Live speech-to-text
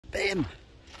Bim!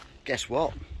 Guess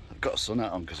what? I've got a sun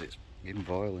hat on because it's even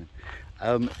boiling.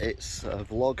 It's a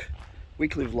vlog,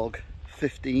 weekly vlog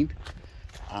 15,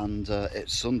 and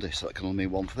it's Sunday, so that can only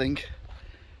mean one thing.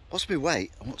 What's my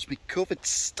weight and what's my COVID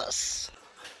status?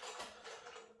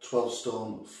 12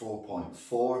 stone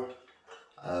 4.4.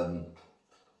 I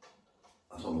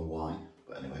don't know why,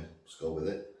 but anyway, let's go with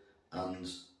it. And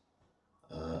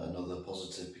another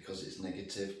positive because it's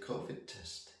negative COVID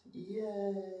test.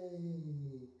 Yay!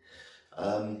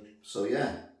 So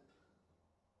yeah.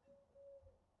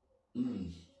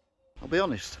 I'll be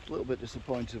honest, a little bit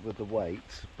disappointed with the weight,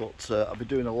 but I've been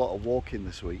doing a lot of walking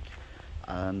this week,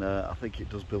 and I think it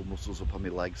does build muscles up on my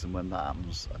legs, and when that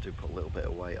happens I do put a little bit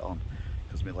of weight on,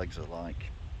 because my legs are like,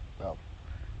 well,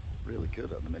 really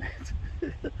good at the minute.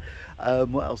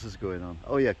 What else is going on?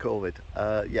 Oh yeah, COVID.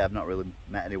 Yeah, I've not really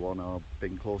met anyone or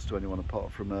been close to anyone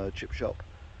apart from a chip shop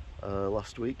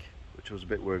last week, which I was a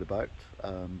bit worried about,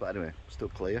 but anyway, still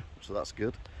clear, so that's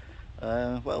good.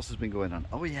 What else has been going on?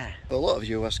 Oh yeah, a lot of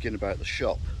you are asking about the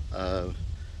shop,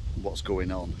 what's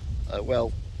going on.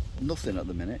 Well, nothing at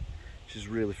the minute, which is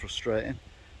really frustrating.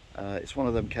 It's one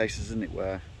of them cases, isn't it,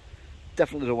 where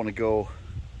definitely don't want to go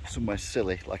somewhere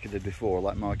silly like I did before,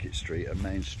 like Market Street or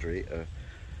Main Street or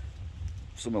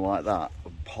something like that,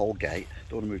 or Holgate.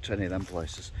 Don't want to move to any of them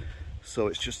places, so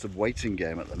it's just a waiting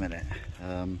game at the minute.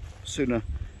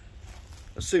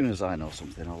 As soon as I know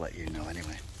something, I'll let you know.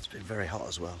 Anyway, it's been very hot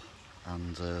as well,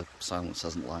 and Silence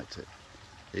hasn't liked it.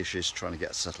 She's trying to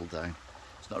get settled down.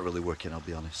 It's not really working, I'll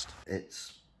be honest.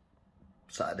 It's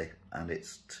Saturday and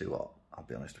it's too hot, I'll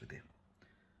be honest with you.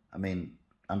 I mean,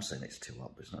 I'm saying it's too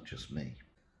hot, but it's not just me.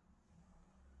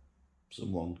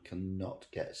 Someone cannot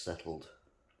get settled.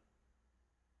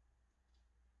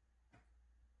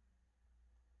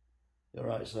 You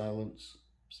alright, Silence?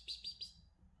 Psst, psst, psst, psst.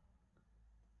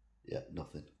 Yeah,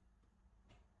 nothing.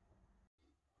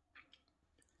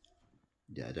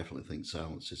 Yeah, I definitely think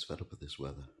Silence is fed up with this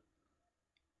weather.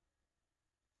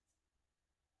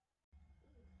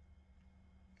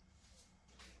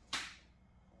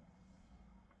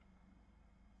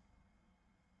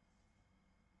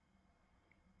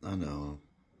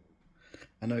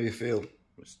 I know you feel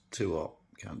it's too hot,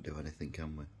 can't do anything,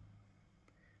 can we?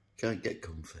 Can't get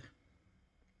comfy.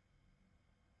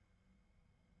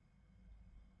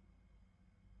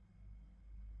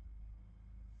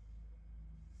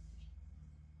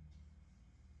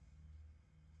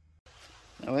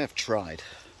 Now I have tried.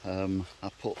 I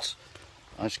put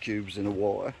ice cubes in the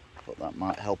water, thought that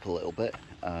might help a little bit.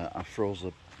 I froze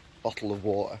a bottle of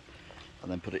water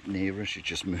and then put it near her and she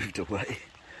just moved away.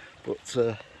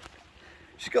 But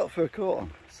she's got a fur coat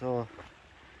on, so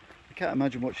I can't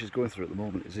imagine what she's going through at the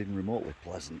moment is even remotely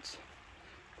pleasant.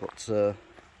 But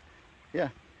yeah,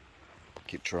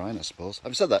 keep trying, I suppose.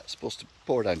 Having said that, it's supposed to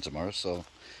pour down tomorrow, so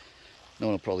no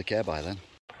one will probably care by then.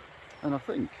 And I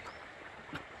think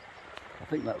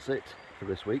that's it for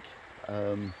this week.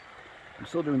 I'm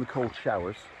still doing the cold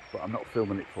showers, but I'm not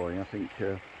filming it for you. I think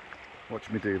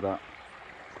watching me do that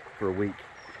for a week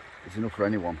is enough for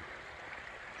anyone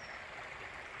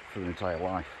for their entire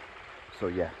life. So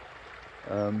yeah.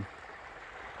 Oh,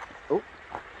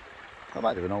 I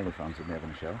might do an OnlyFans with me having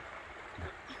a shower.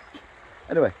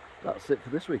 Anyway, that's it for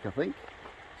this week, I think.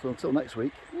 So until next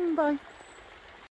week, bye.